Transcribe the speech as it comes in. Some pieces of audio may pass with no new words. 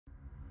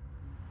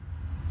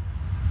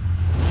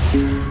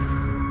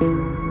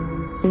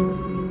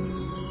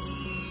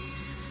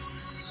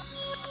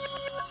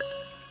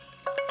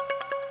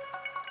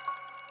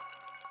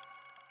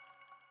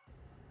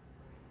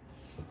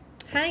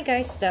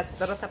guys, that's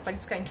Dorota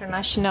Palicka,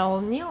 International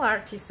Nail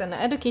Artist and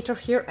Educator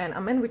here, and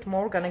I'm in with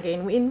Morgan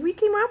again. And we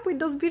came up with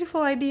those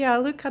beautiful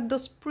ideas. Look at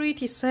those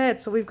pretty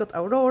sets. So we've got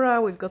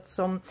Aurora, we've got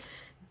some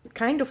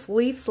kind of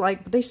leaves,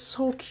 like they're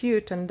so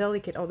cute and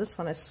delicate. Oh, this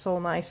one is so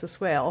nice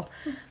as well.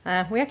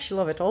 We actually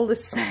love it, all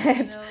this set.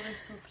 I know,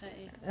 they're so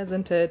pretty,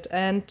 isn't it?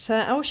 And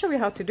I will show you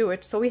how to do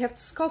it. So we have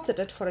sculpted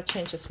it for a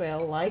change as well,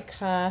 like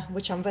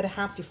which I'm very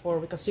happy for,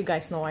 because you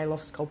guys know I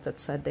love sculpted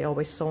set. They're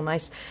always so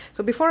nice.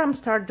 So before I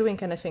start doing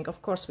anything,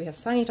 of course, we have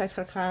sanitized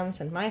her hands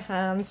and my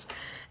hands,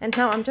 and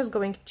now I'm just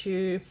going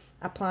to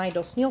apply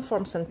those nail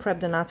forms and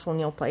prep the natural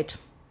nail plate.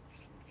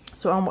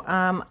 So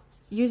I'm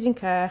using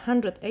a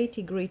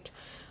 180 grit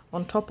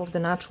on top of the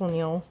natural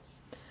nail,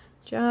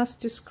 just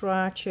to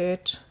scratch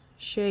it,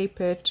 shape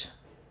it.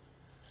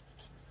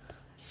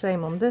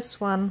 Same on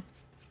this one.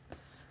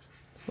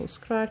 So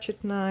scratch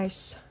it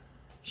nice,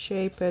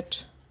 shape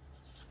it,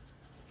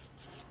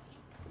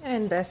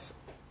 and this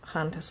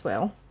hand as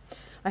well.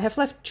 I have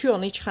left 2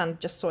 on each hand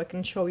just so I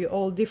can show you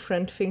all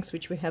different things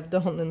which we have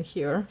done in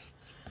here.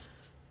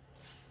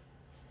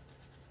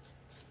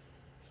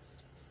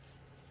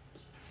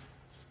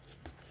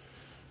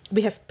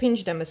 We have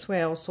pinched them as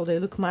well, so they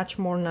look much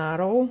more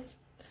narrow,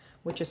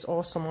 which is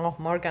awesome. Oh,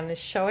 Morgan is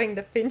showing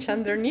the pinch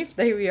underneath.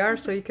 There we are,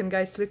 so you can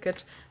guys look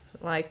at,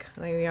 like,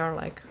 there we are,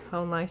 like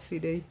how nicely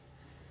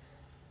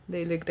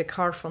they look, the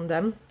carve on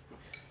them.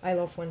 I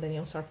love when the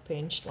nails are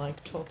pinched,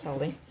 like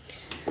totally.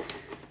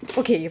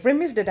 Okay,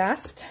 remove the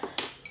dust.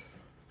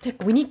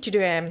 We need to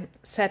do a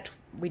set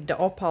with the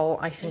opal,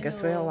 I think,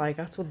 as well. Like,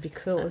 that would be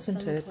cool,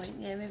 isn't it?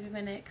 Yeah, maybe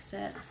my next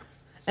set.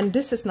 And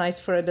this is nice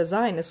for a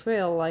design as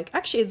well. Like,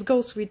 actually it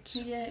goes with,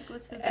 yeah, it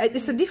goes with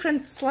it's a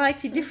different,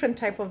 slightly different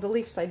type of the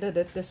leaves. I did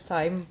it this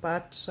time,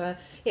 but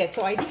yeah.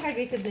 So I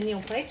dehydrated the nail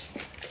plate,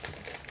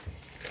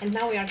 and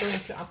now we are going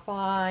to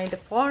apply the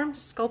forms,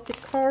 sculpted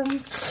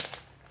forms.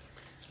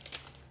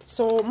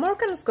 So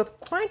Morgan's got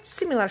quite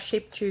similar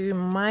shape to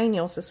my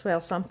nails as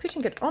well, so I'm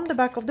putting it on the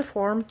back of the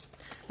form,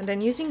 and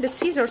then using the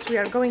scissors we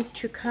are going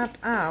to cut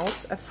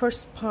out a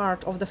first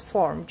part of the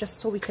form, just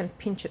so we can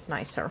pinch it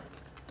nicer.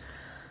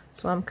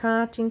 So I'm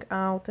cutting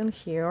out in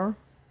here.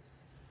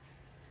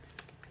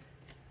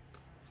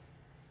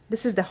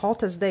 This is the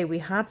hottest day we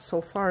had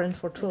so far in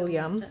Fort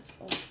William. That's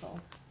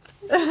awful.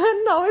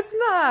 No, it's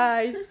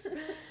nice.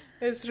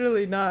 It's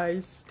really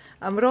nice.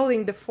 I'm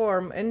rolling the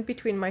form in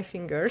between my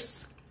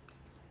fingers.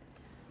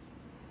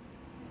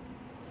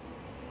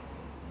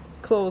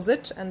 Close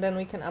it, and then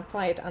we can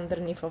apply it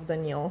underneath of the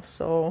nail.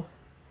 So,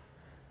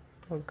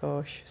 oh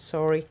gosh,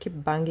 sorry,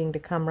 keep banging the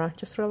camera.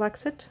 Just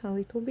relax it a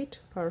little bit.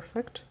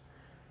 Perfect.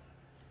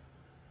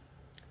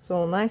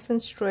 So nice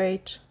and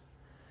straight.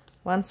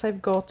 Once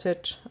I've got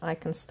it, I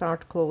can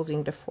start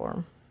closing the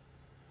form.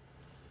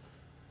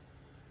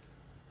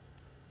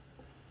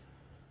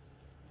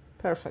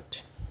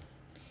 Perfect.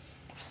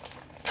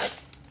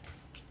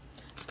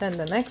 Then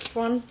the next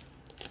one.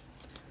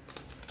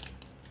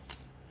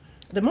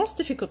 The most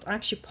difficult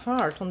actually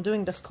part on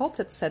doing the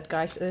sculpted set,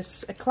 guys,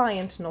 is a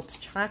client not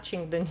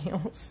touching the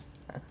nails.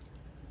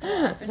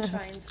 I've been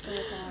trying so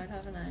hard,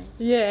 haven't I?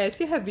 Yes,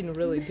 you have been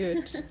really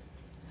good.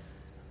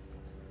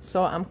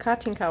 So I'm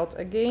cutting out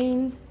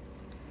again.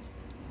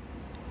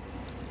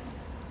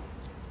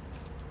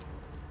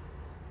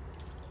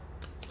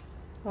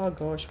 Oh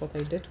gosh, what I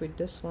did with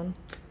this one.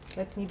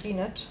 Let me bin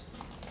it.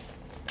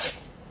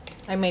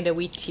 I made a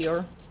wheat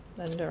here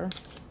and there.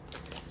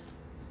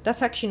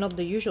 That's actually not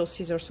the usual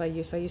scissors I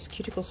use. I use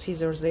cuticle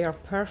scissors. They are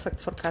perfect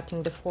for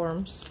cutting the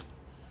forms.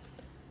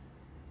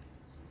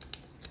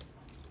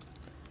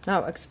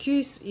 Now,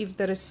 excuse if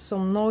there is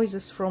some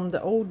noises from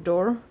the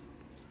outdoor,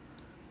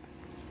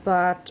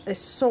 but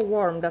it's so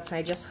warm that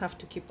I just have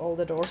to keep all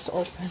the doors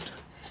open.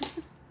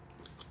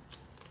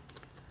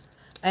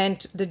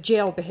 And the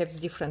gel behaves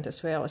different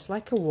as well. It's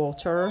like a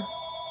water.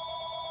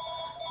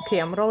 Okay,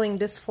 I'm rolling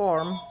this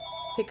form,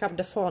 pick up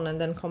the phone, and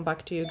then come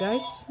back to you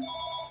guys.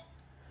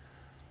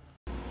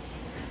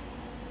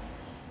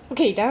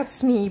 Okay,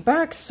 that's me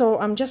back. So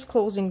I'm just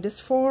closing this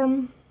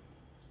form.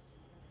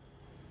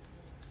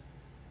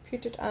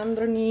 Put it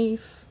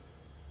underneath.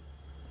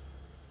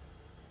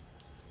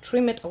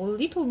 Trim it a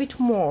little bit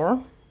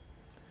more.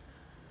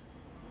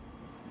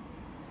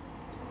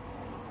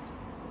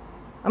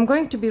 I'm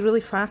going to be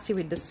really fussy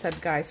with this set,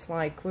 guys.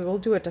 Like, we will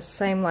do it the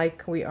same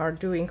like we are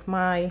doing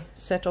my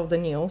set of the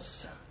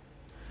nails.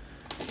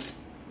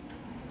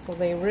 So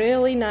they're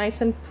really nice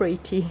and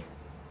pretty.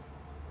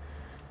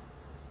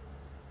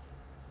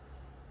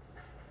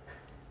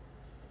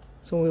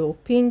 So we will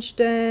pinch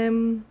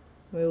them,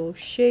 we will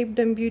shape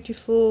them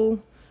beautiful,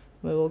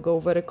 we will go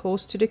very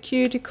close to the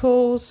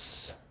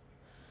cuticles.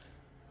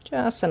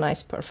 Just a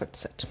nice perfect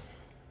set.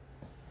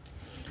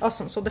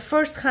 Awesome, so the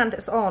first hand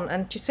is on,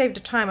 and to save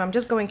the time I'm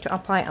just going to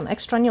apply an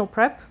extra nail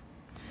prep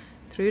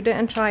through the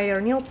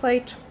entire nail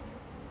plate.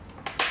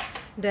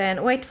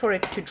 Then wait for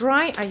it to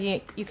dry.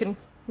 You can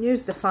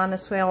use the fan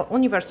as well,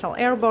 universal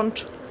air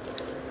bond.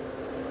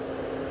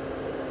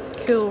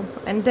 Cool.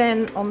 And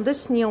then on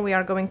this nail we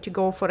are going to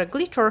go for a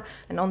glitter,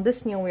 and on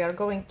this nail we are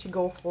going to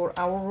go for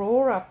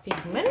aurora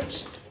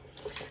pigment,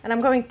 and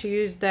I'm going to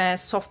use the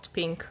soft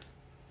pink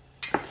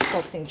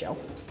sculpting gel.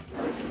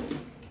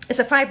 It's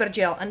a fiber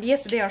gel, and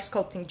yes, they are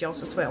sculpting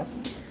gels as well.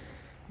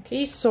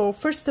 Okay, so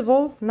first of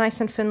all,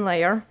 nice and thin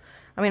layer.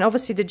 I mean,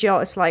 obviously the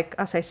gel is like,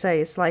 as I say,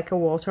 it's like a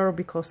water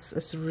because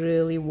it's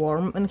really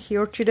warm in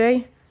here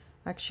today.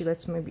 Actually,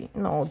 let's maybe,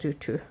 no, I'll do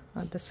two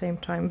at the same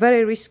time.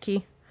 Very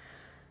risky,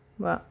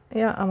 but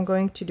yeah, I'm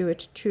going to do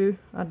it two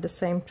at the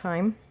same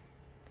time.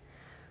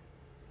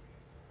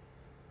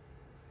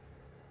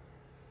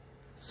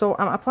 So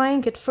I'm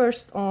applying it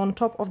first on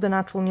top of the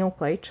natural nail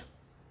plate.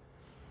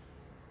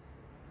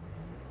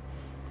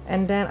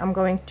 And then I'm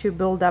going to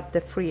build up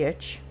the free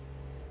edge.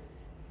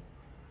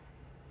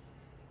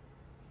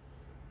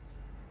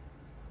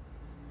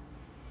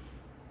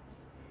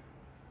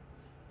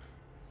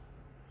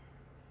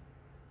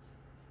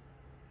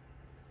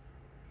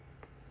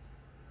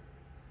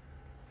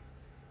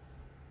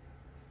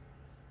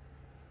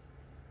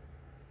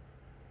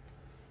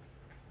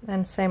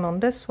 And same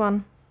on this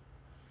one.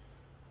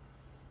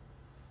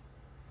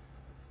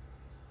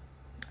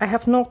 I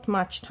have not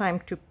much time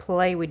to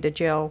play with the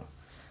gel.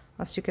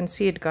 As you can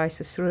see it, guys,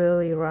 it's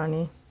really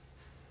runny.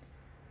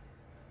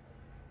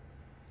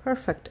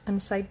 Perfect,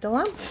 inside the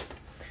lamp.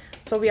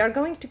 So we are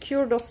going to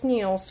cure those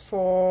nails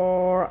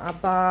for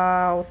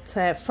about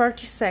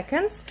 30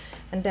 seconds,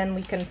 and then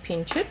we can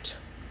pinch it.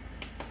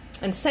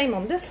 And same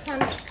on this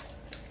hand.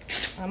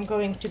 I'm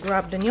going to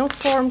grab the nail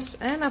forms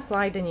and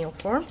apply the nail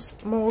forms.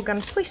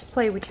 Morgan, please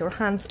play with your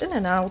hands in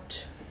and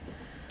out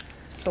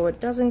so it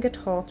doesn't get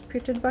hot.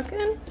 Put it back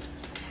in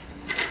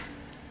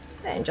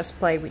and just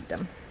play with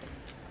them.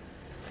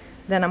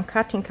 Then I'm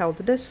cutting out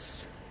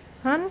this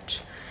hand.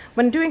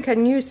 When doing a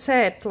new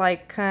set,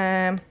 like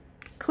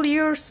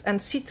clears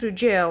and see-through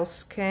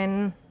gels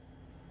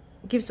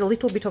gives a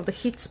little bit of the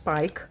heat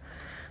spike,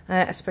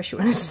 especially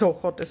when it's so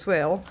hot as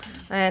well.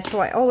 So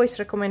I always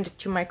recommend it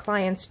to my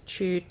clients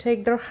to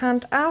take their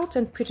hand out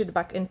and put it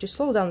back in to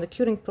slow down the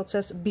curing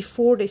process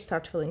before they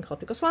start feeling hot,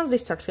 because once they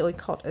start feeling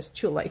hot, it's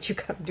too late. You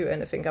can't do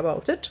anything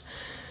about it.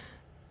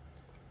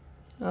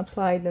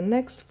 Apply the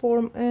next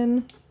form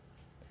in.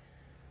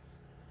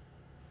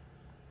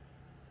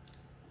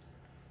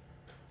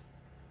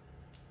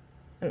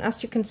 And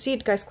as you can see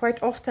it, guys,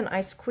 quite often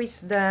I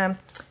squeeze the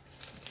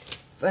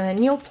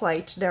nail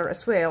plate there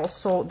as well,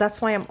 so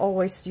that's why I'm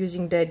always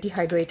using the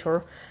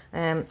dehydrator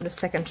the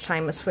second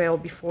time as well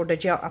before the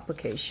gel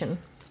application.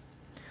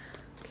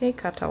 Okay,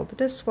 cut out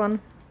this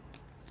one.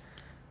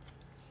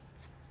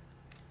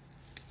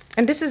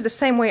 And this is the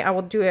same way I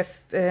would do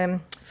a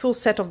full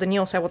set of the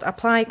nails. I would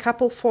apply a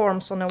couple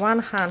forms on the one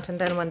hand, and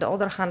then when the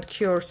other hand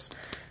cures,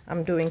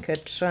 I'm doing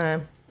it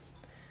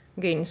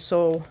again.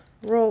 So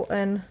roll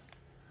in,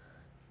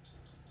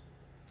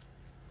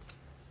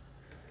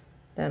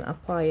 then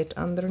apply it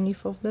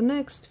underneath of the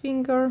next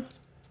finger.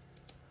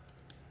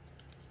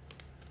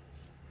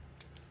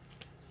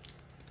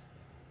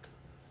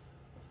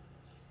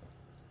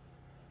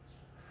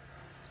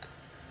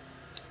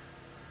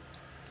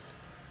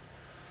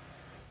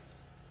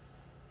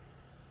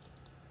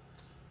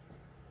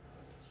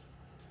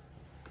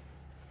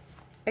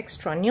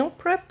 Extra nail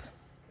prep.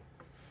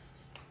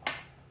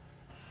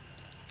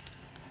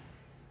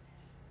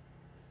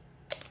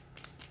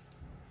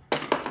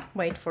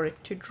 Wait for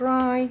it to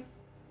dry.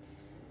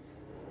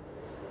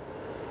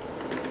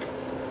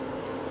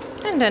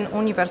 And then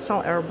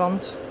universal air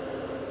bond.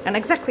 And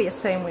exactly the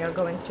same we are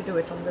going to do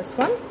it on this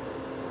one.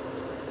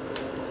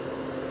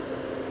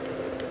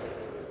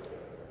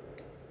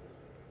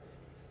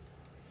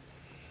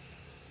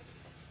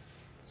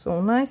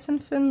 So nice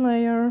and thin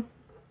layer.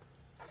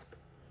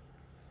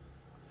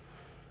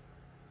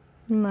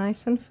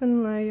 Nice and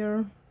thin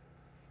layer.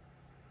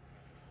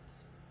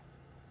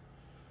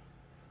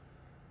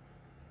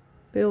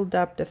 Build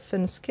up the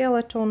thin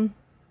skeleton.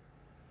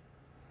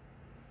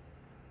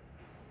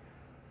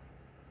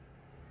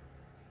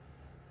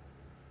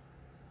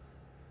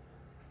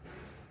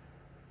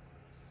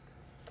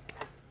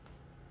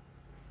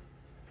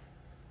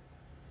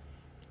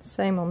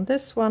 Same on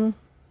this one.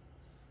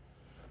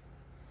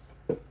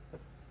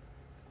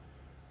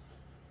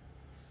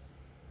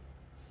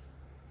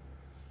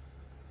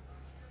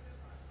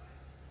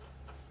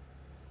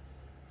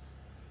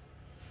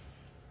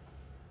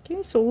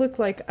 Okay, so look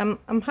like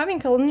I'm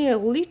having only a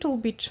little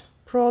bit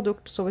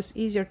product, so it's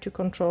easier to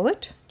control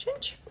it.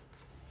 Change.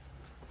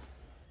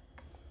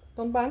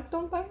 Don't bang,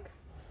 don't bang.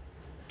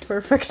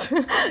 Perfect.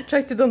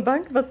 Try to don't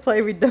bang, but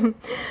play with them.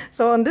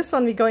 So on this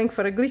one we're going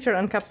for a glitter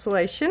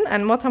encapsulation,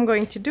 and what I'm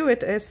going to do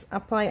it is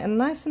apply a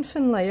nice and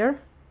thin layer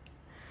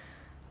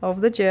of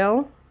the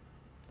gel.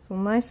 So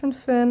nice and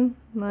thin,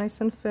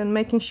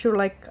 making sure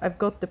like I've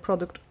got the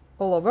product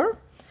all over.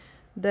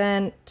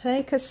 Then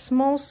take a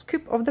small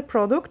scoop of the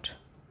product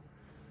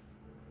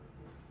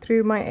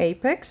through my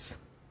apex,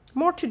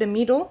 more to the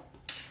middle,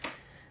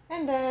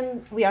 and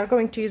then we are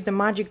going to use the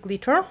magic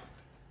glitter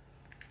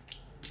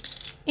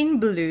in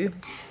blue.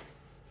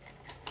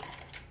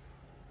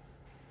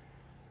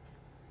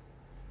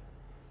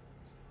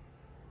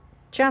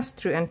 just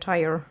through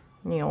entire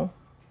nail.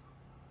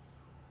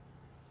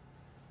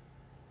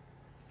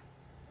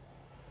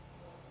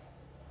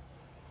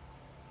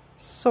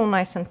 So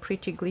nice and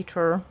pretty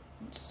glitter.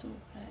 It's so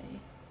pretty.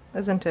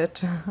 Isn't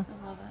it? I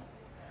love it.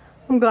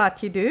 I'm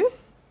glad you do.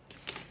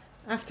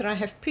 After I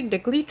have put the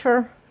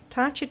glitter,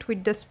 touch it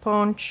with the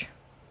sponge.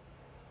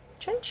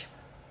 Change.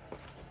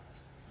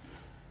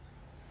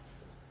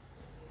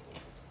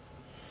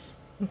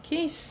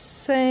 Okay,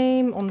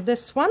 same on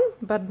this one,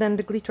 but then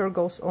the glitter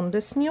goes on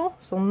this nail,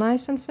 so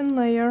nice and thin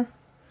layer.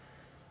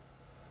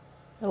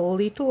 A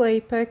little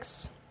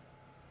apex.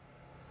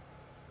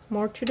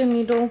 More to the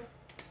middle.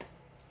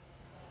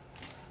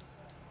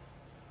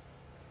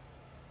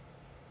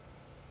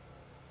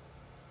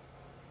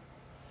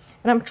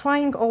 And I'm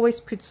trying always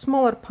put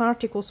smaller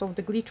particles of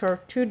the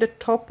glitter to the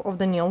top of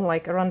the nail,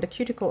 like around the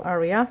cuticle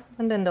area,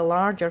 and then the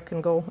larger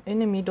can go in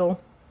the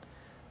middle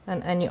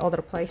and any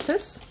other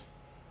places.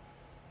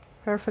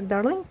 Perfect,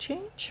 darling.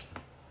 Change.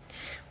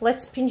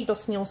 Let's pinch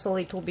those nails a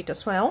little bit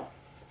as well.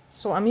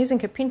 So I'm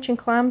using a pinching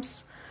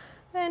clamps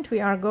and we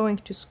are going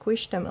to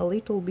squish them a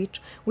little bit.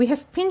 We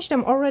have pinched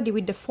them already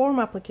with the form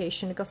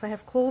application because I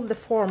have closed the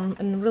form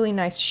in really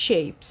nice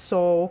shape.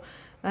 So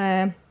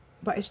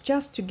but it's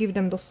just to give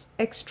them those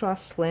extra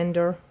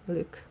slender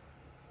look.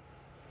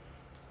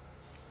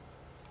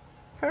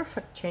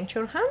 Perfect. Change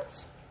your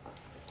hands.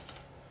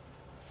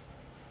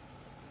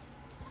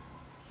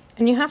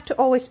 And you have to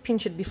always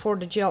pinch it before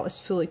the gel is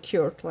fully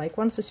cured. Like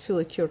once it's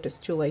fully cured, it's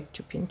too late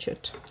to pinch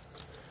it.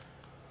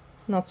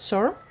 Not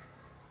sure?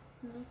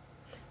 No.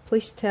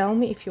 Please tell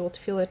me if you would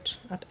feel it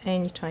at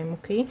any time,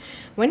 okay?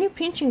 When you're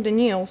pinching the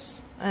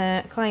nails,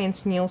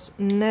 clients' nails,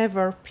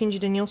 never pinch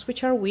the nails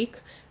which are weak,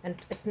 and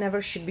it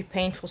never should be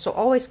painful. So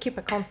always keep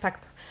a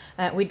contact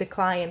with the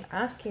client,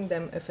 asking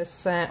them if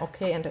it's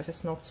okay and if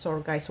it's not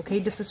sore, guys, okay?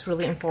 This is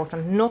really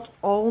important. Not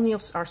all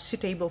nails are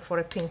suitable for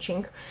a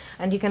pinching,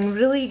 and you can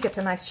really get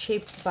a nice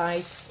shape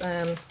by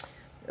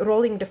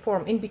rolling the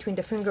form in between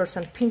the fingers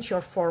and pinch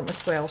your form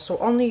as well. So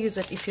only use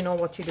it if you know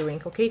what you're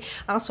doing, okay?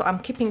 Also, I'm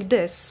keeping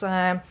this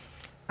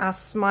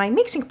as my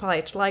mixing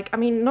palette. Like, I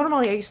mean,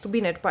 normally I used to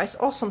bin it, but it's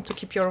awesome to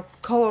keep your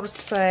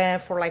colors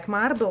for like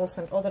marbles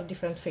and other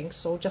different things.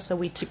 So just a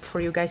wee tip for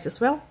you guys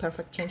as well.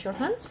 Perfect. Change your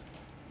hands.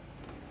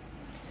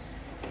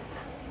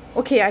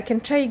 Okay, I can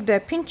take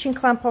the pinching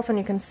clamp off and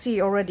you can see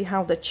already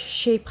how the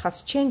shape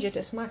has changed. It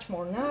is much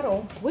more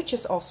narrow, which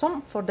is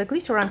awesome. For the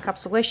glitter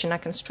encapsulation, I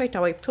can straight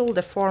away pull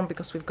the form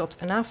because we've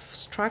got enough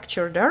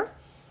structure there.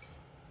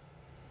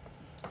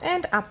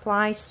 And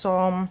apply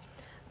some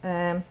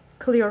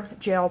clear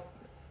gel,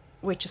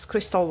 which is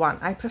Crystal 1.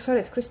 I prefer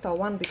it Crystal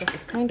 1 because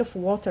it's kind of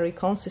watery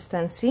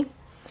consistency.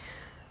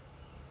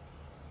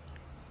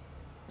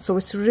 So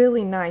it's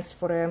really nice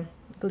for a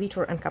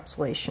glitter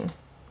encapsulation.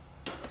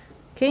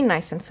 Okay,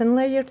 nice and thin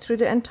layer through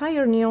the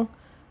entire nail,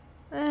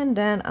 and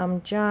then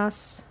I'm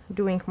just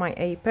doing my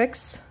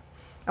apex.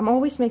 I'm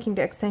always making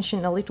the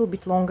extension a little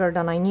bit longer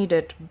than I need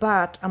it,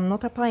 but I'm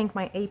not applying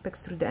my apex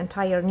through the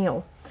entire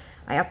nail.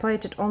 I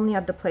applied it only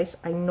at the place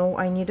I know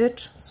I need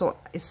it, so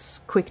it's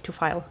quick to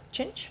file.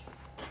 Change.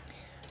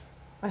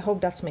 I hope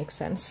that makes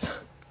sense.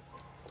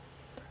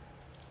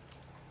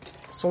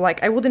 So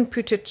like I wouldn't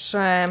put it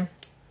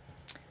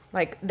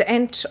like the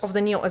end of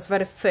the nail is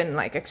very thin,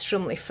 like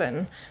extremely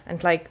thin,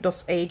 and like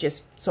those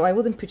edges, so I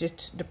wouldn't put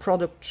it, the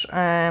product,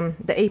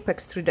 the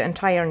apex through the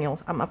entire nail.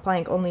 I'm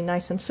applying only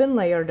nice and thin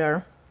layer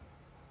there,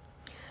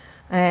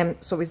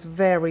 so it's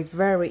very,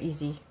 very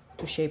easy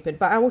to shape it,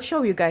 but I will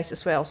show you guys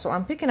as well. So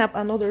I'm picking up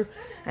another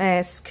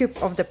scoop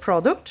of the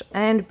product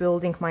and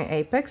building my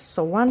apex.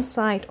 So one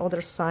side,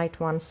 other side,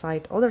 one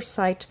side, other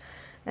side,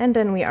 and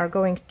then we are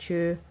going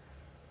to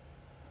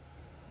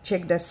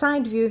check the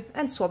side view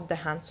and swap the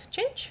hands.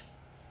 Change.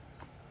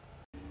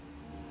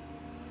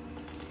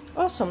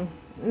 Awesome.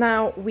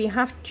 Now we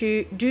have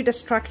to do the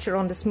structure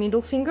on this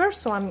middle finger,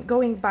 so I'm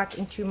going back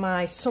into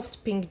my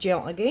soft pink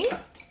gel again.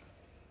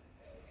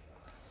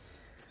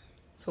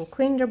 So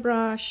clean the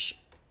brush,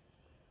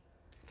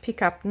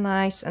 pick up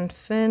nice and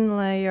thin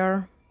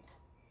layer,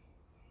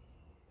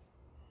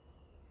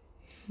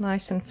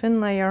 nice and thin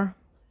layer.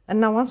 And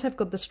now once I've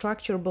got the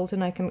structure built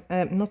in, I can,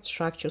 not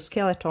structure,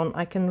 skeleton,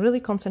 I can really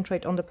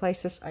concentrate on the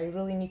places I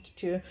really need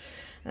to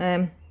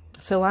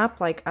fill up,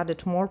 like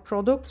added more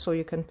product, so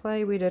you can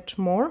play with it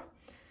more.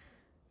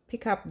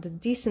 Pick up the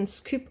decent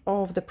scoop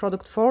of the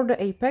product for the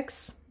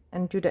apex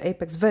and do the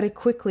apex very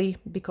quickly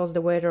because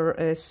the weather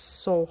is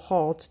so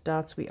hot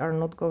that we are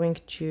not going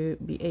to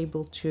be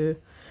able to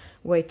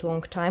wait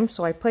long time.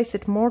 So I place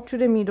it more to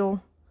the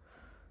middle.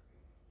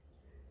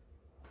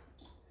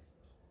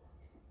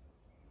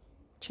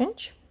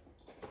 Change.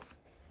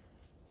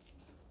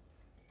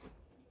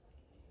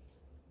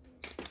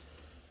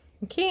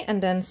 Okay,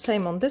 and then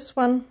same on this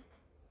one.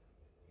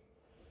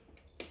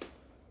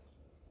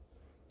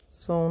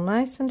 So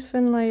nice and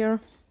thin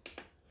layer,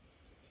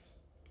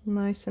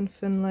 nice and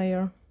thin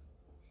layer.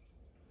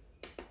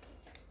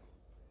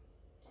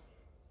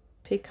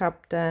 Pick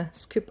up the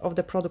scoop of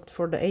the product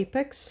for the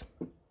apex.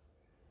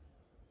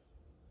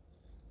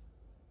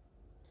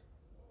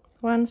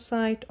 One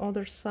side,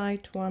 other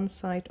side, one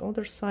side,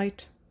 other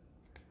side.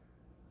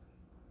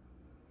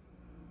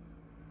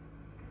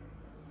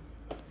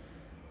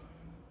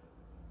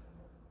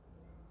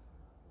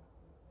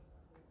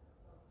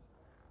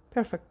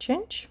 Perfect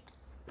change.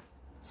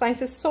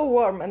 Science is so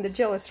warm and the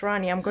gel is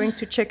runny. I'm going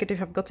to check it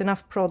if I've got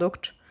enough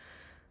product.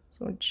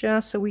 So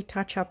just a wee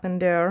touch up in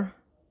there.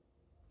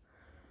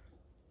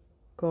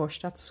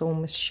 Gosh, that's so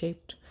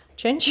misshaped.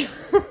 Change.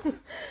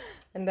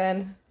 And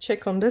then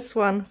check on this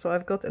one. So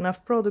I've got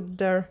enough product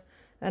there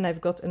and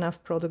I've got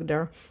enough product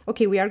there.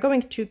 Okay, we are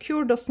going to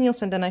cure those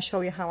nails and then I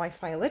show you how I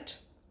file it.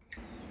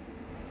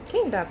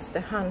 Okay, that's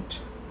the hand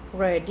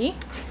ready.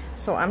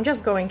 So I'm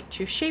just going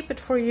to shape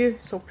it for you.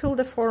 So pull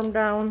the form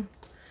down,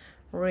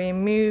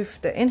 remove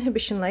the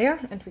inhibition layer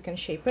and we can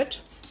shape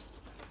it.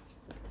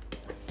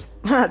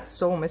 That's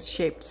so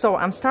misshaped. So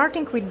I'm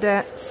starting with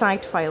the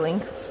side filing.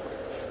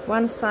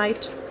 One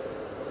side,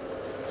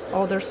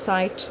 other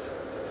side,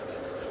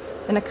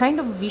 in a kind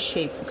of V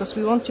shape because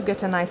we want to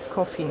get a nice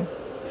coffin.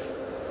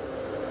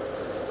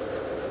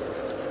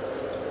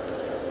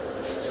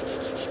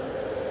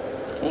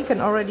 You can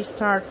already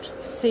start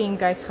seeing,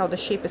 guys, how the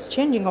shape is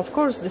changing. Of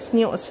course, this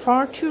nail is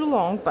far too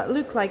long, but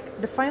look,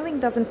 like the filing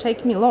doesn't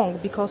take me long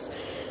because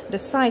the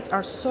sides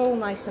are so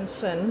nice and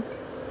thin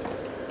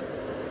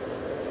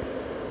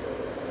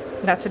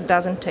that it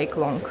doesn't take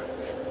long.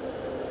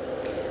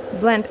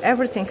 Blend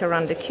everything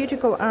around the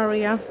cuticle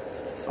area.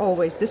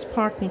 Always, this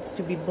part needs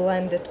to be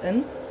blended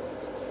in.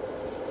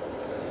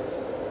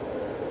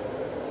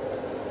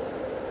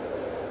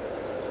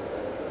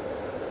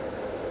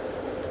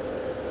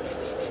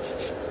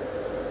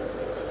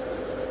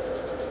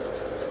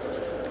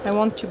 I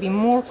want to be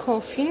more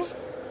coffin.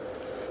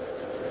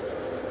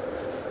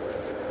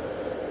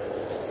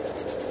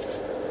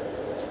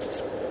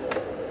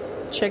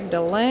 Check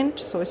the length,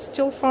 so it's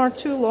still far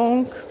too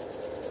long.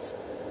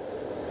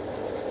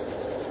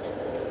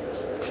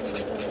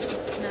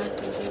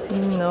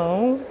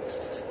 No.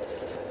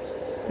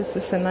 This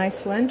is a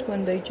nice length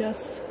when they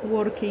just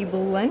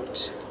workable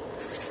length.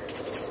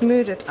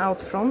 Smooth it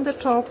out from the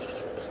top.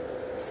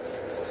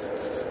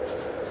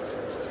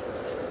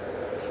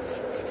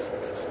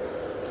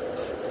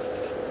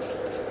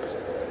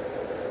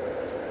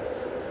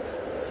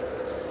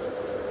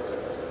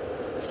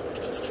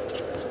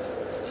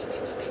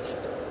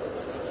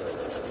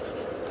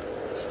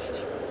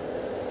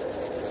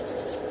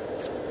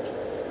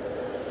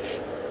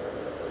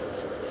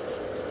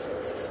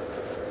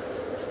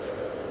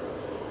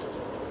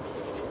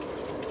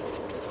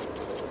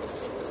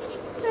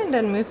 And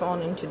then move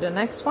on into the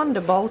next one,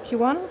 the bulky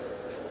one.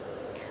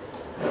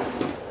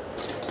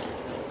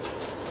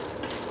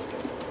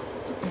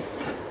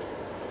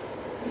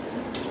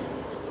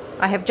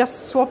 I have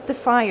just swapped the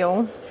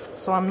file,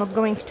 so I'm not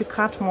going to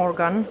cut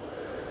Morgan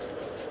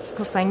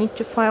because I need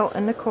to file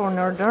in the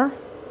corner there.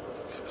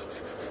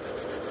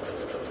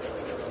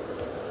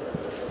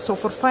 So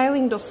for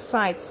filing those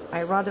sides,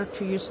 I rather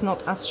to use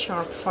not as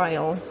sharp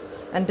file,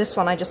 and this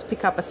one I just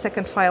pick up a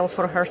second file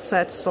for her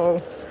set,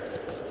 so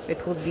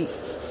it would be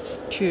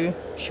too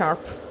sharp.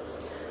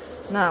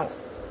 Now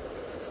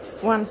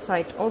one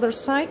side, other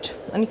side,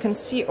 and you can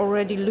see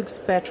already looks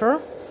better.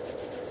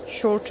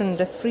 Shorten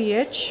the free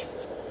edge,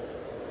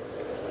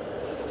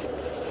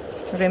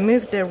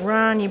 remove the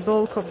runny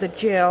bulk of the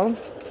gel,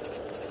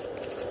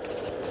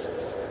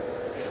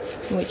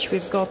 which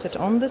we've got it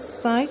on this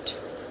side.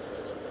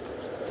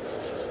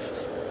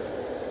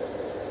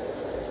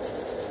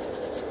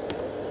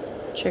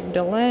 Check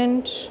the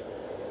length.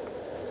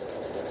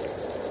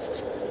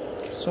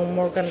 So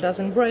Morgan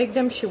doesn't break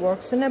them. She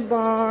works in a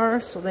bar,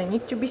 so they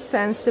need to be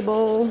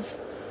sensible.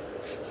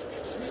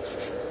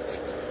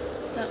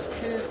 It's not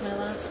two of my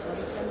last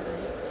ones,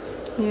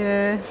 anyway.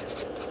 Yeah.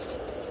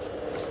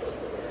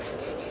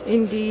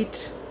 Indeed.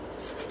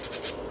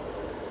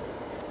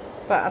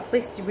 But at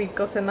least we've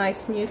got a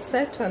nice new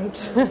set, and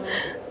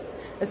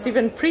it's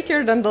even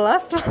prettier than the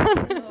last one. No,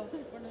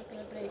 we're not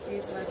going to break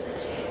these ones.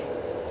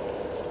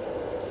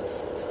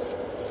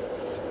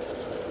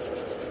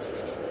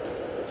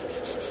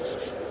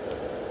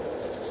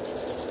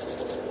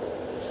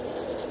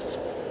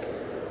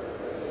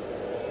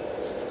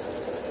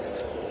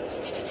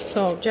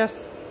 So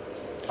just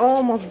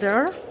almost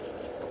there.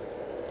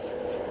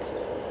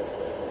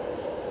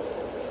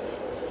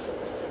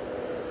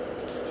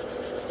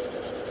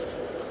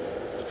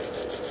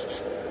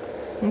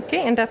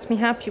 Okay, and that's me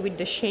happy with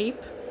the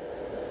shape.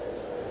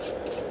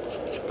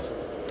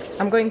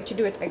 I'm going to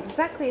do it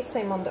exactly the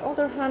same on the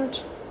other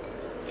hand.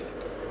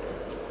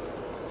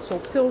 So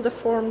pull the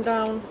form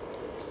down,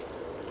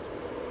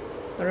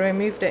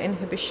 remove the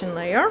inhibition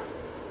layer.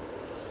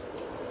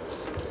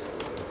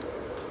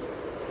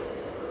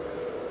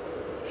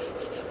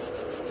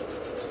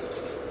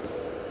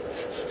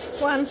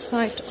 One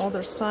side,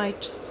 other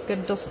side,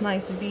 get those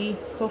nice V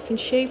coffin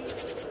shape.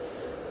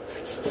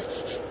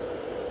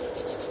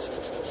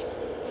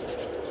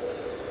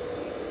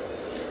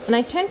 And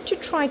I tend to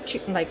try to,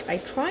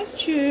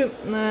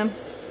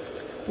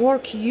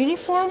 work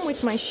uniform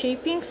with my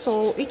shaping,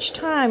 so each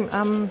time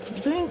I'm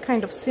doing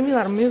kind of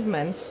similar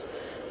movements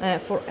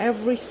for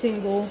every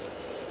single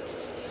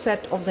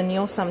set of the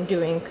nails I'm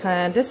doing.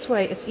 This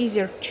way it's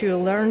easier to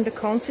learn the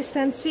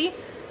consistency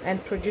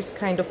and produce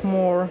kind of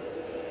more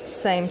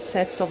same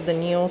sets of the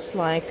nails,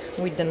 like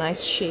with the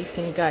nice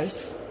shaping,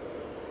 guys.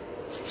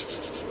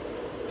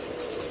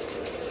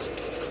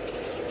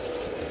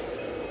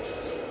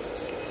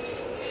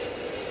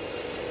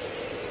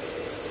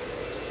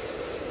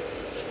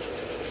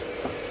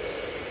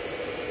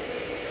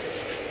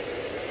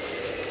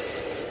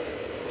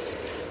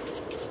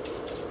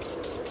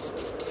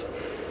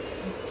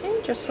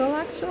 Okay, just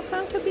relax your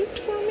hand a bit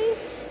for me.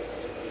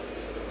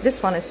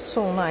 This one is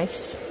so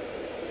nice.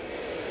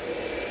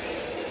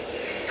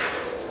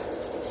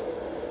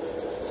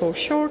 So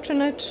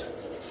shorten it,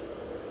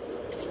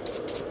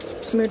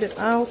 smooth it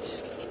out,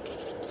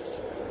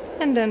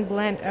 and then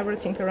blend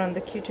everything around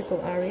the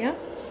cuticle area.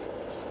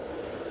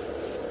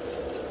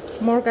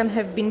 Morgan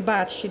have been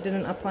bad, she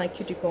didn't apply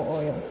cuticle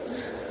oil.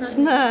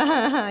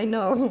 I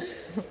know.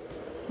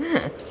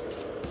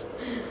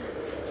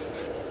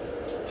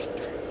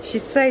 She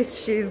says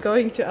she's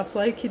going to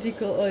apply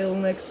cuticle oil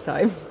next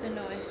time. I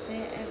know, I say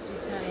it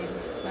every time,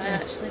 but I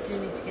actually do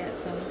need to get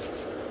some.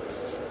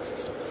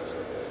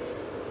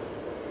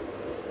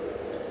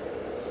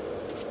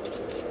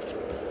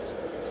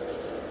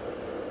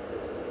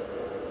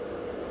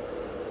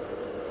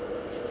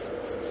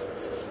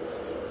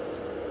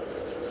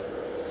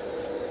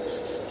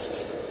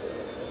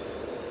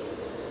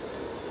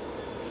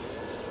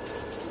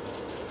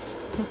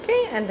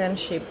 Okay, and then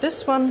shape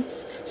this one.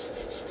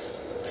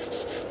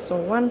 So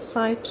one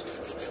side,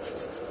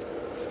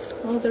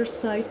 other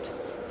side.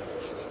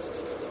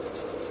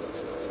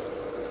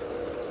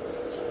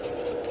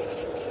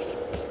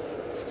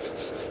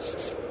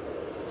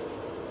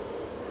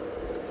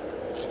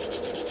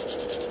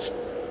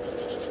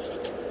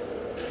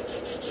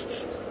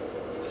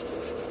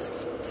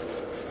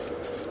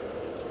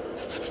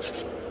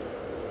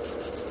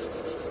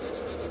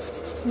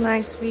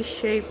 Nice V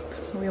shape.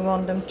 We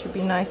want them to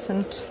be nice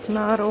and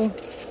narrow.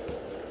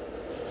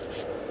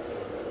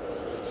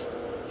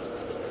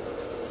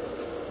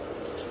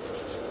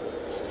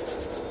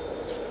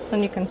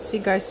 And you can see,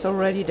 guys,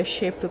 already the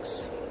shape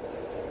looks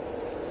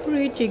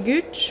pretty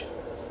good.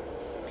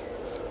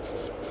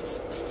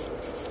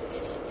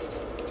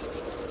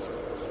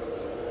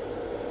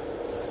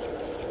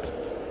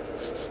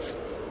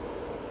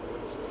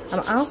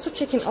 I'm also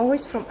checking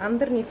always from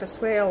underneath as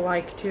well,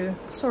 like to...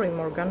 Sorry,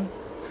 Morgan.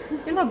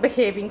 You're not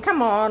behaving.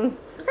 Come on.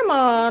 Come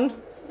on.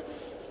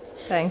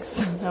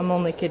 Thanks. I'm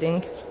only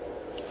kidding.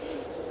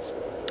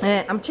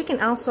 I'm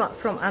checking also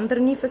from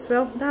underneath as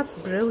well. That's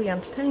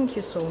brilliant. Thank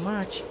you so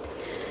much.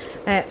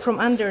 From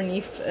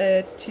underneath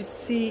to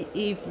see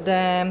if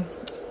the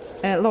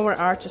lower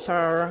arches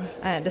are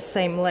at the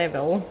same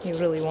level. You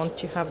really want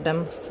to have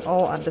them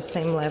all at the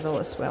same level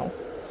as well.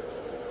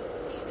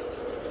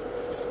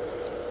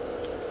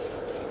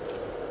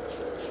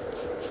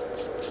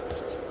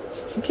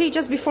 Okay,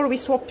 just before we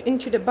swapped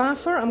into the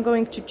buffer, I'm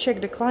going to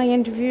check the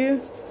client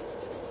view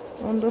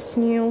on those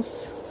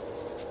nails.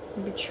 A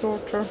bit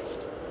shorter.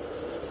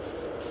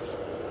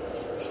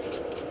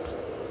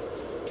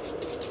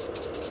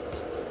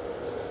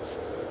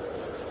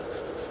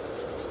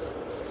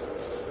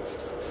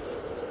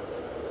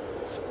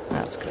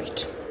 That's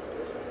great.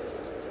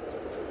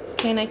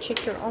 Can I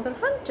check your other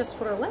hand just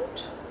for a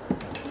length?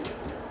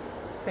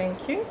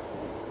 Thank you.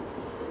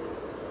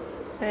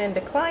 And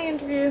the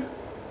client view.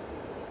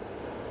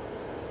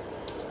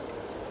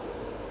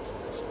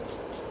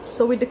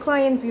 So with the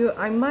client view,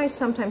 I might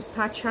sometimes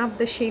touch up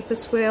the shape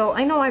as well.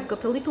 I know I've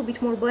got a little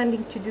bit more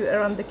blending to do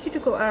around the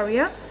cuticle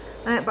area,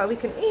 but we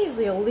can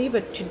easily leave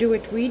it to do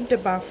it with the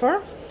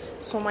buffer.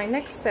 So my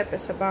next step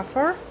is a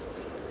buffer.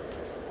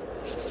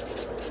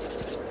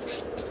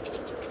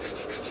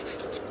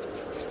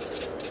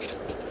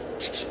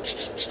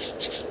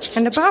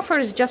 And the buffer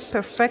is just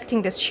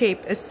perfecting this shape.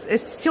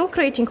 It's still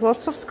creating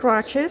lots of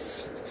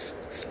scratches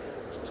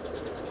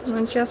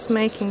and just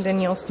making the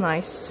nails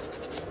nice.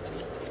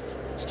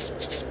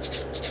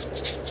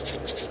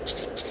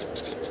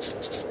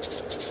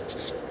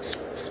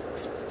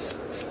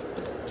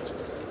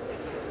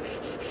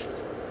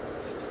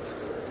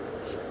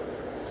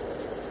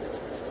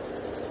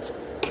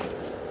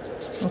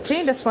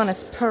 Okay, this one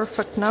is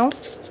perfect now.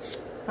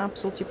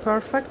 Absolutely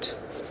perfect.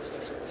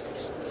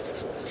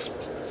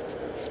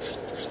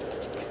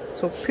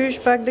 So push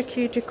back the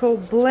cuticle,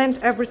 blend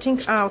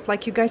everything out,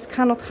 like you guys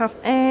cannot have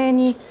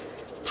any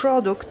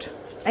product,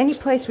 any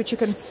place which you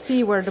can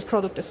see where the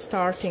product is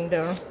starting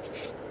there.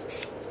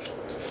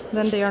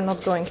 Then they are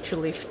not going to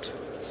lift.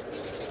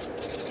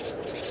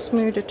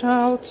 Smooth it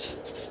out,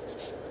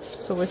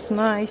 so it's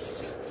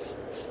nice.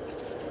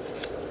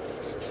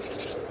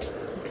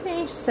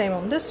 Okay, same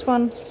on this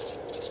one.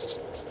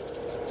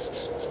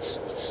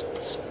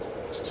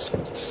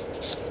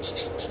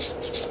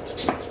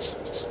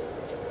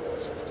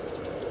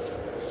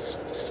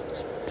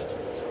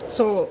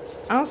 So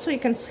also you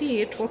can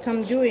see it, what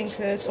I'm doing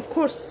is, of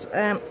course,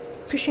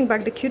 pushing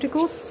back the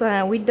cuticles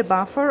with the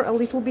buffer a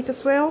little bit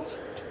as well.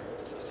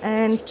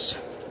 And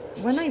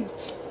when I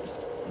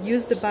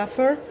use the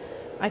buffer,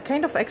 I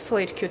kind of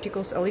exfoliate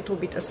cuticles a little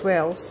bit as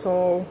well.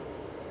 So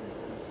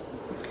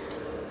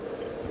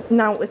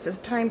now it's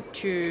time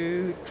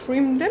to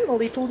trim them a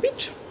little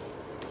bit.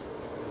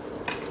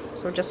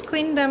 So just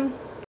clean them.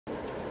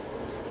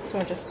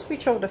 So just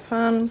switch off the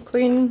fan,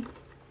 clean,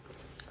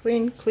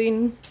 clean,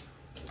 clean.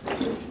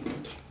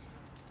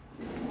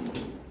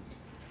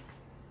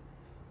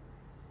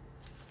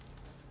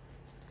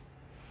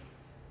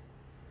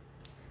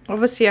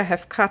 Obviously I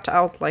have cut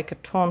out like a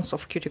tons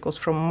of cuticles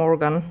from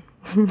Morgan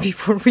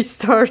before we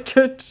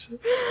started,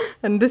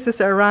 and this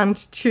is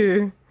around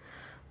 2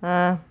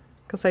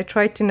 because I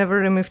try to never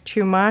remove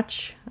too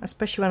much,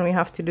 especially when we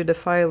have to do the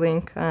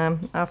filing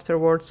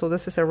afterwards. So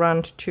this is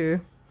around 2.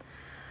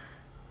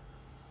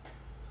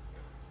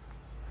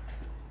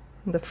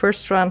 The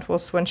first round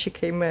was when she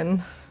came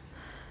in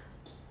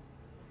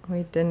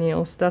with the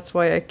nails. That's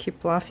why I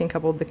keep laughing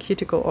about the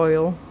cuticle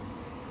oil,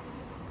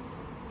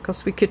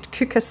 because we could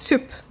cook a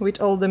soup with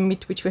all the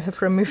meat which we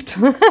have removed.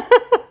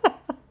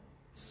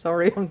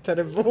 Sorry, I'm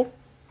terrible.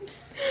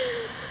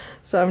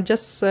 So I'm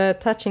just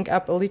touching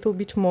up a little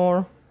bit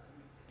more.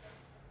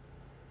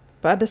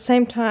 But at the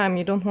same time,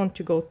 you don't want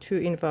to go too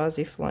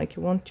invasive, like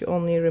you want to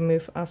only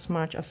remove as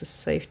much as is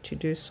safe to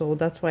do. So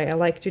that's why I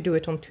like to do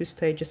it on 2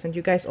 stages. And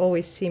you guys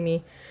always see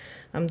me,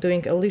 I'm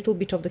doing a little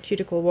bit of the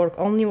cuticle work,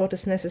 only what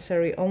is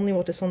necessary, only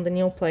what is on the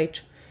nail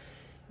plate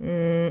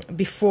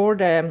before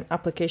the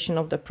application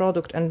of the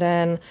product. And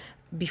then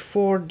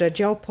before the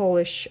gel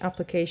polish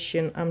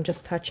application, I'm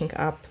just touching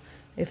up,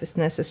 if it's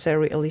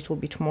necessary, a little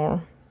bit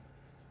more.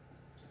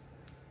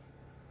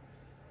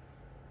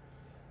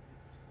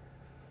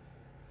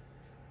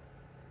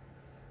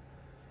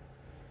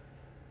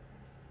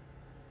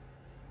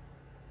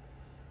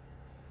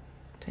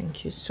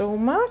 Thank you so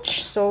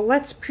much. So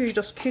let's push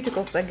those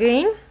cuticles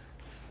again,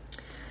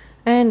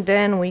 and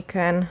then we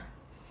can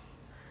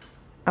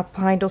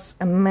apply those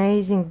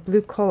amazing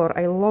blue color.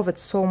 I love it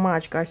so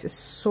much, guys. It's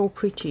so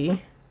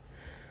pretty,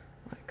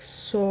 like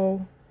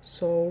so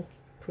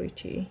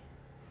pretty.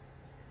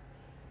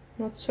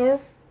 Not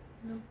so?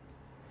 No.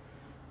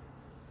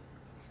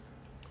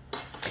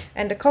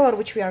 And the color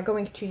which we are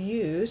going to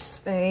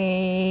use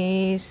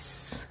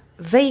is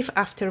Wave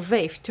After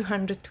Wave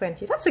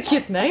 220. That's a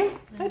cute name.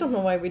 I don't know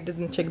why we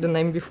didn't check the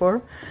name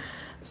before.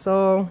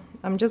 So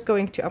I'm just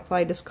going to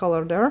apply this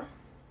color there.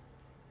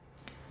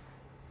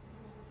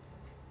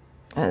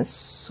 And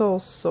so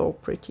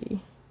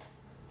pretty.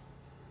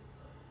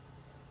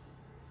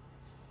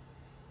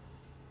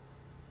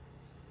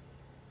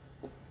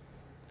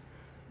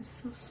 It's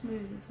so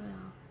smooth as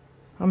well.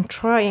 I'm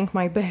trying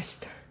my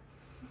best.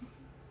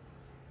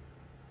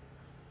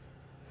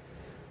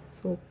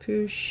 So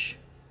push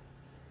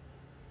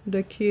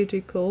the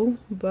cuticle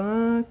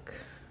back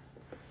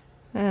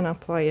and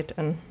apply it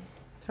in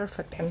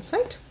perfect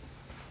inside.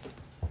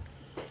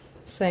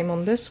 Same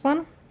on this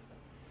one.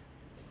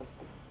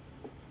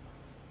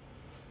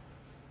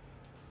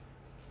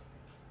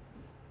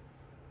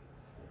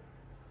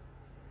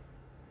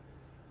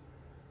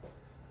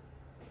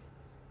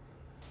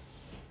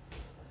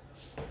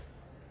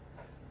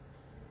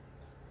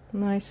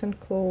 Nice and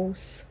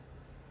close.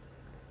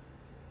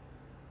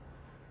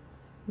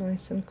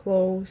 Nice and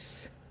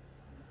close.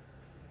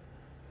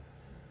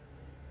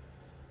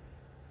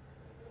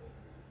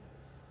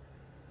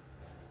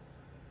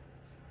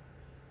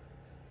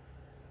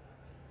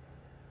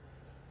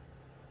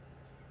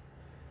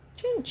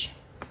 Change.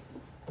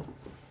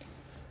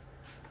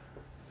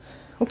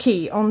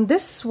 Okay, on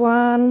this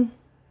one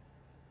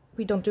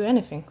we don't do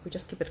anything, we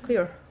just keep it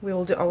clear. We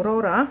will do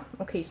Aurora.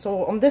 Okay,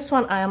 so on this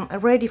one I am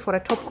ready for a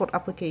top coat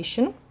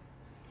application.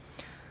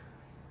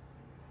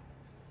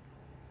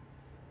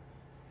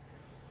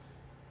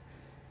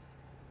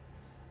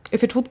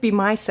 If it would be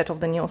my set of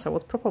the nails, I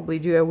would probably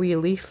do a wee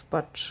leaf,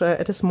 but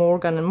it is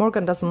Morgan, and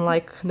Morgan doesn't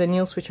like the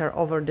nails which are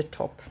over the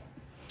top.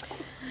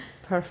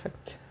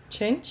 Perfect.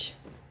 Change.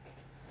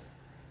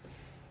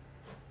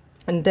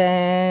 And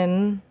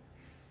then...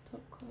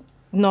 Top coat.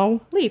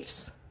 No,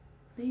 leaves.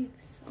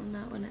 Leaves on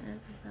that one it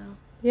is as well.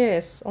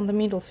 Yes, on the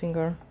middle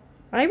finger.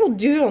 I will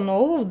do on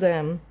all of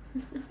them.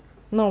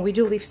 No, we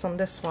do leaves on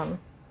this one.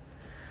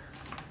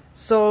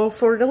 So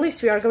for the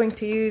leaves we are going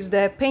to use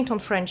the Paint on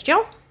French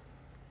gel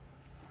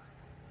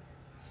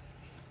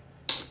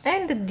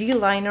and the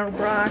D-liner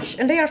brush,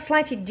 and they are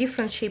slightly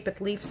different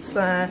shaped leaves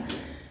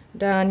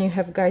than you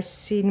have guys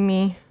seen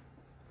me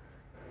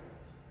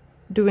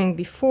doing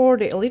before.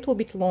 They're a little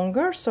bit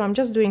longer, so I'm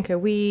just doing a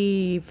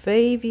wee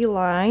wavy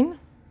line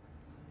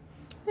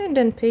and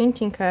then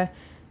painting a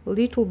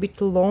little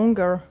bit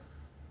longer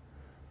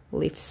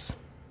leaves.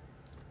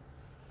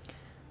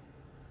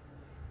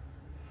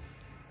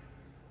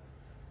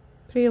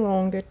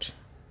 Prolong it.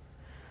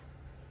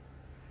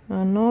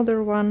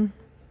 Another one.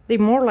 They're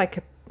more like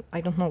a,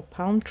 I don't know,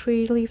 palm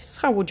tree leaves.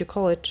 How would you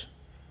call it?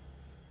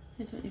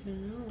 I don't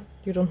even know.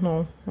 You don't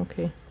know?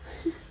 Okay.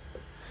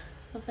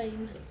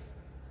 Fine.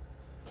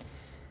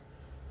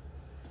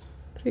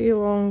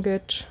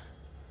 Elongate.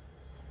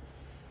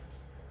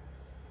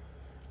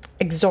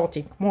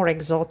 Exotic, more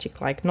exotic,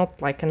 like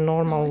not like a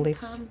normal like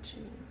leaves. palm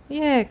trees.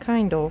 Yeah,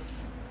 kind of.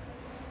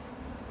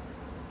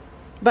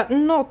 But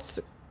not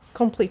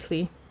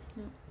completely.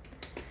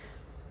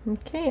 No.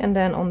 Okay, and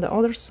then on the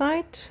other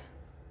side.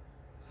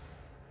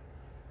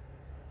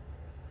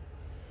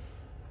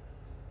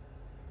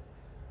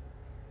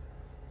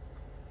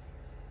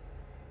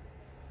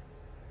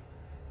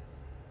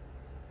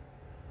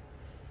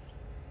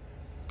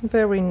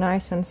 Very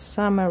nice and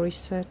summery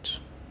set.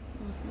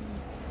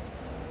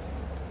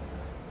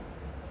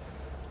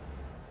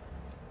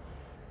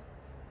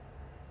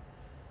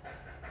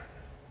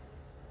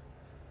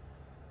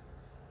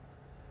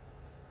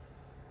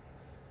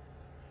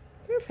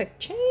 Perfect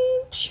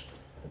change.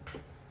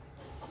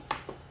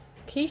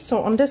 Okay,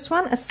 so on this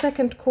one, a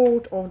second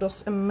coat of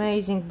this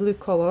amazing blue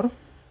color.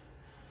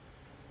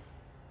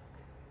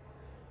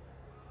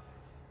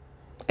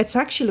 It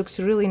actually looks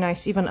really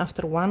nice even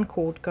after one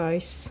coat,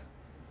 guys.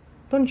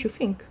 Don't you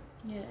think?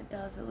 Yeah, it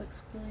does. It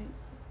looks really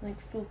like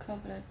full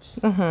coverage.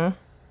 Uh-huh.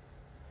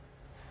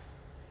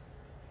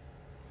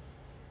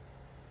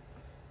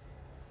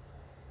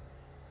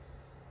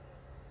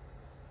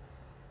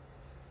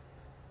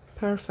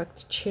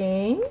 Perfect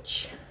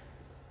change.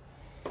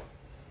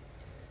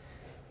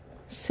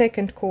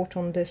 Second coat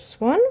on this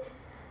one.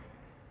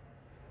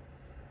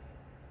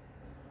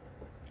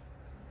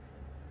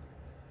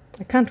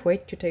 I can't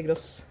wait to take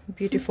this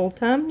beautiful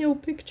thumbnail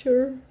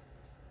picture.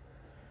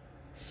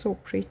 So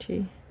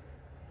pretty.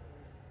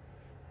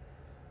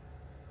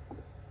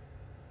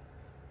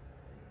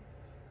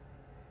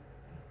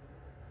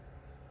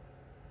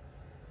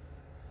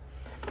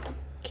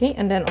 Okay,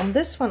 and then on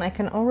this one I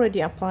can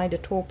already apply the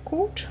top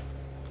coat.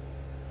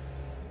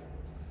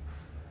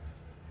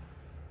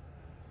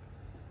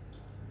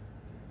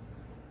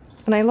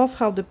 And I love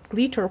how the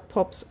glitter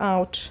pops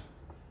out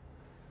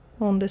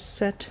on this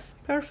set.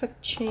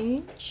 Perfect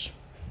change.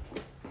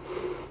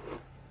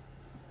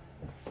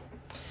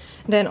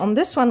 Then on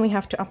this one we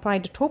have to apply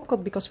the top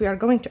coat because we are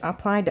going to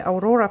apply the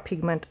Aurora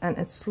pigment, and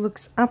it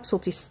looks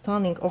absolutely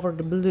stunning over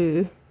the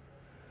blue.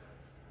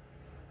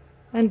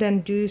 And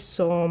then do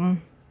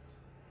some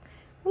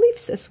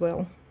leaves as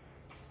well.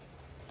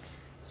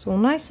 So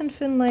nice and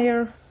thin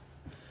layer.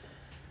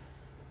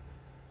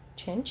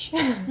 Change.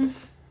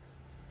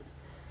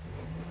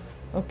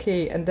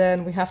 Okay, and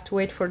then we have to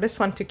wait for this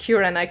one to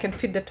cure, and I can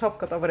put the top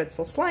coat over it,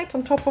 so slide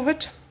on top of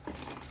it.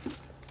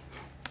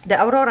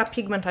 The Aurora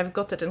pigment, I've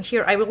got it in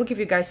here. I will give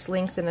you guys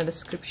links in the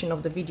description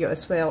of the video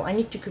as well. I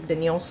need to cook the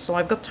nails, so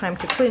I've got time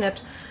to clean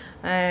it.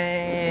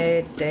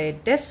 The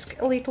desk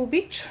a little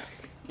bit.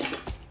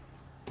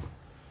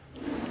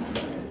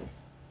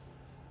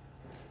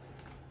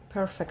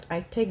 Perfect.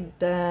 I take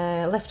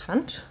the left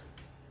hand.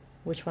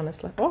 Which one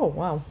is left? Oh,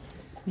 wow.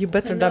 You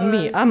better than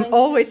me. I'm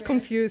always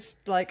confused.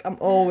 Like, I'm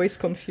always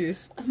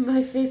confused.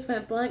 My face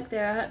went blank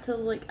there. I had to,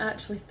 like,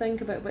 actually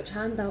think about which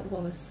hand that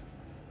was.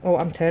 Oh,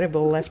 I'm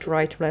terrible. Left,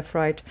 right, left,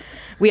 right.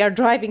 We are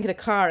driving the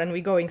car and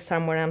we're going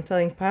somewhere. I'm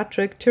telling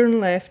Patrick, turn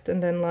left,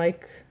 and then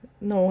like,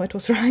 no, it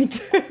was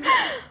right.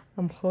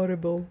 I'm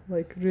horrible.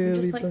 Like,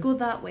 really. Just like, go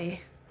that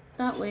way.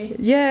 That way.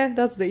 Yeah,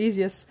 that's the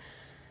easiest.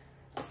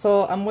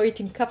 So I'm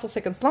waiting a couple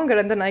seconds longer,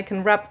 and then I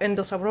can wrap in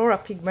this Aurora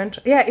pigment.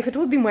 Yeah, if it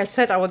would be my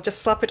set, I would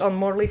just slap it on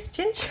more leaves.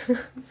 Change.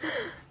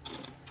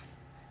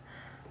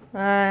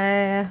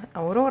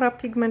 Aurora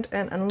pigment,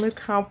 and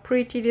look how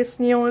pretty this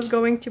nail is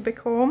going to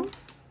become.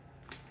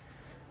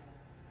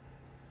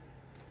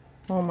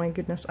 Oh my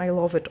goodness, I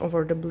love it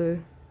over the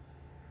blue.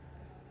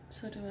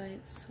 So do I.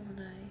 It's so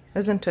nice.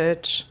 Isn't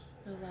it?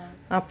 I love.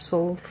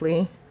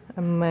 Absolutely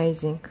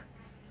amazing.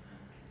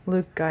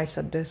 Look, guys,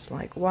 at this.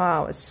 Like,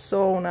 wow, it's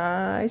so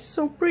nice,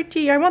 so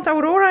pretty. I want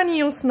Aurora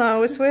nails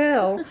now as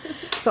well.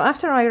 So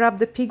after I wrap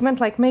the pigment,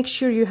 like, make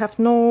sure you have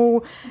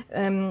no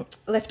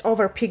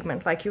leftover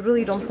pigment. Like, you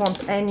really don't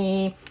want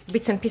any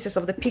bits and pieces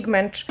of the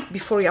pigment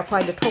before you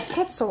apply the top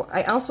coat. So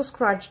I also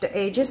scratch the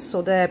edges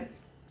so the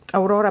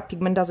Aurora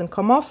pigment doesn't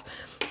come off.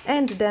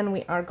 And then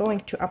we are going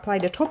to apply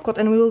the top coat,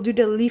 and we will do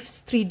the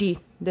leaves 3D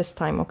this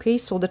time. Okay,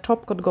 so the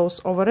top coat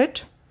goes over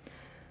it.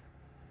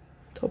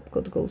 Top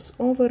coat goes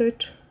over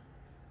it.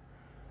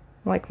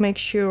 Like, make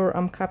sure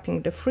I'm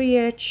capping the free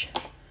edge.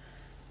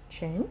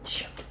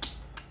 Change.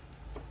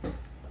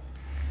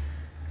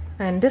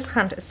 And this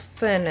hand is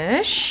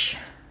finished.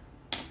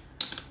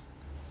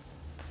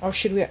 Or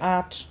should we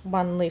add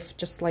one leaf,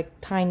 just like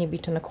tiny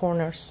bit in the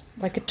corners?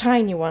 Like a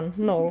tiny one?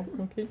 No.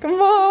 Okay, come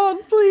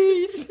on,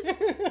 please.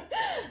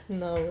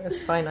 No,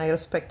 it's fine. I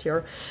respect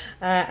your...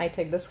 I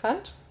take this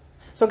hand.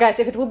 So guys,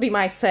 if it would be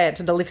my set,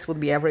 the leaves would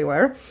be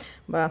everywhere.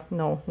 But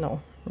no,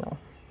 no, no.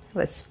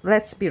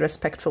 Let's be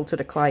respectful to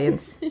the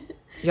clients.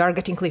 You are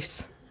getting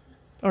leaves.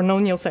 Or no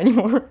nails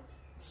anymore.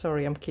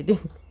 Sorry, I'm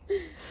kidding.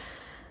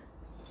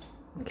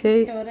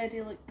 Okay. They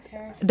already look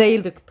perfect. They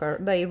look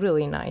they're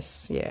really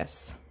nice,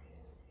 yes.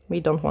 We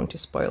don't want to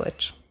spoil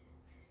it.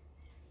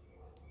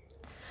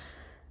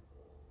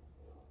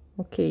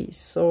 Okay,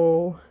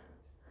 so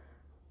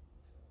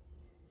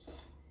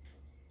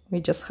We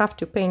just have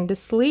to paint the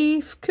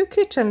sleeve, cook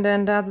it, and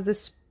then that's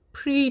this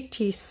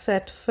pretty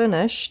set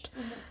finished.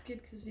 And that's good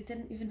because we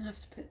didn't even have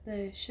to put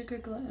the sugar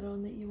glitter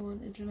on that you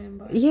wanted,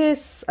 remember?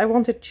 Yes, I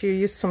wanted to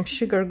use some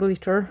sugar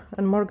glitter,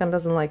 and Morgan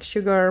doesn't like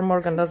sugar,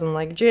 Morgan doesn't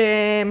like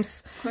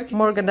gems,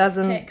 Morgan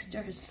doesn't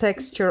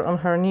texture on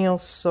her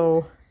nails,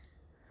 so...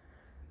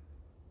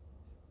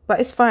 But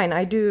it's fine,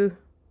 I do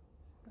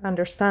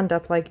understand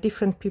that like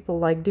different people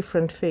like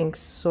different things,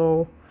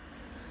 so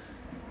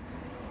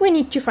we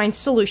need to find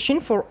solution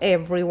for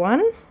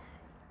everyone.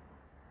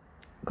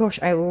 Gosh,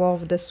 I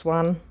love this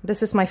one.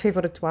 This is my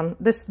favorite one.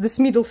 This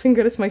middle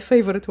finger is my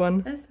favorite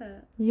one. Is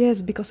it?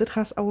 Yes, because it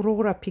has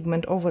aurora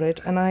pigment over it,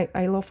 and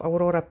I love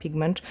aurora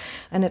pigment,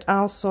 and it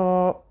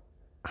also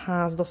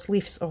has those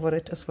leaves over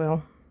it as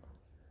well.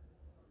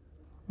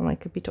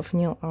 Like a bit of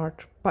nail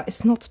art, but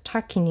it's not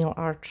tacky nail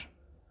art.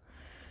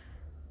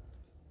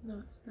 No,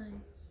 it's nice.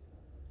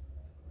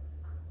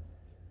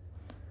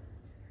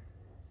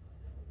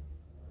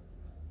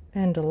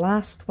 And the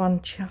last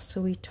one, just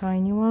a wee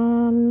tiny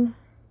one.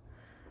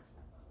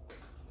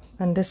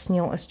 And this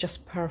nail is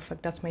just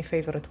perfect. That's my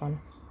favorite one.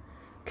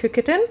 Cook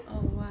it in.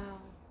 Oh wow.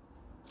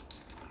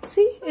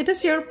 See, it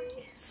is your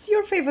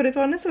favorite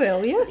one as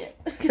well, yeah?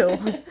 Yeah.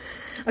 Cool.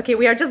 Okay,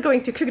 we are just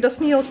going to cook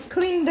those nails,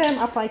 clean them,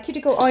 apply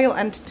cuticle oil,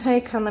 and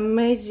take an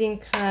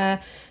amazing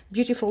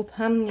beautiful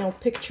thumbnail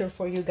picture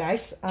for you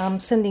guys. I'm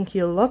sending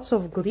you lots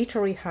of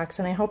glittery hacks,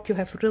 and I hope you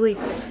have really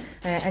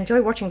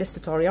enjoyed watching this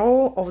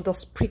tutorial of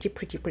those pretty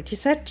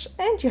set,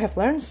 and you have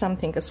learned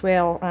something as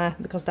well,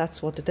 because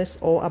that's what it is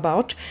all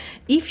about.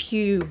 If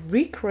you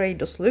recreate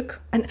this look,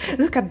 and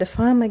look at the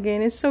thumb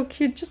again, it's so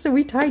cute, just a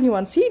wee tiny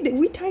one. See, the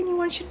wee tiny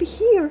one should be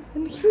here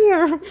and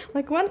here,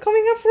 like one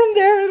coming up from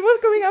there and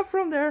one coming up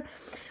from there.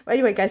 But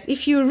anyway guys,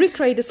 if you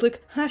recreate this look,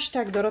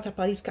 hashtag Dorota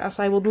Palicka, as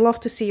I would love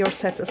to see your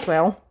sets as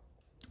well.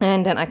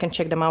 And then I can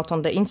check them out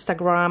on the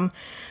Instagram,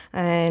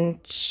 and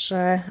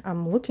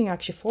I'm looking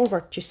actually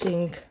forward to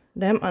seeing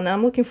them, and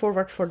I'm looking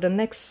forward for the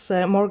next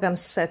Morgan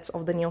sets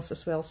of the nails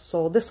as well.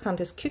 So this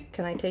hand is cute.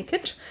 Can I take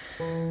it?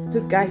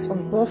 Look guys,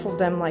 on both of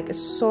them, like, it's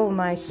so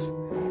nice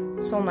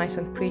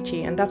and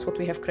pretty, and that's what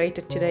we have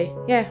created today.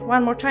 Yeah,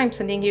 one more time,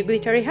 sending you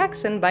glittery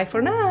hacks, and bye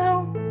for now.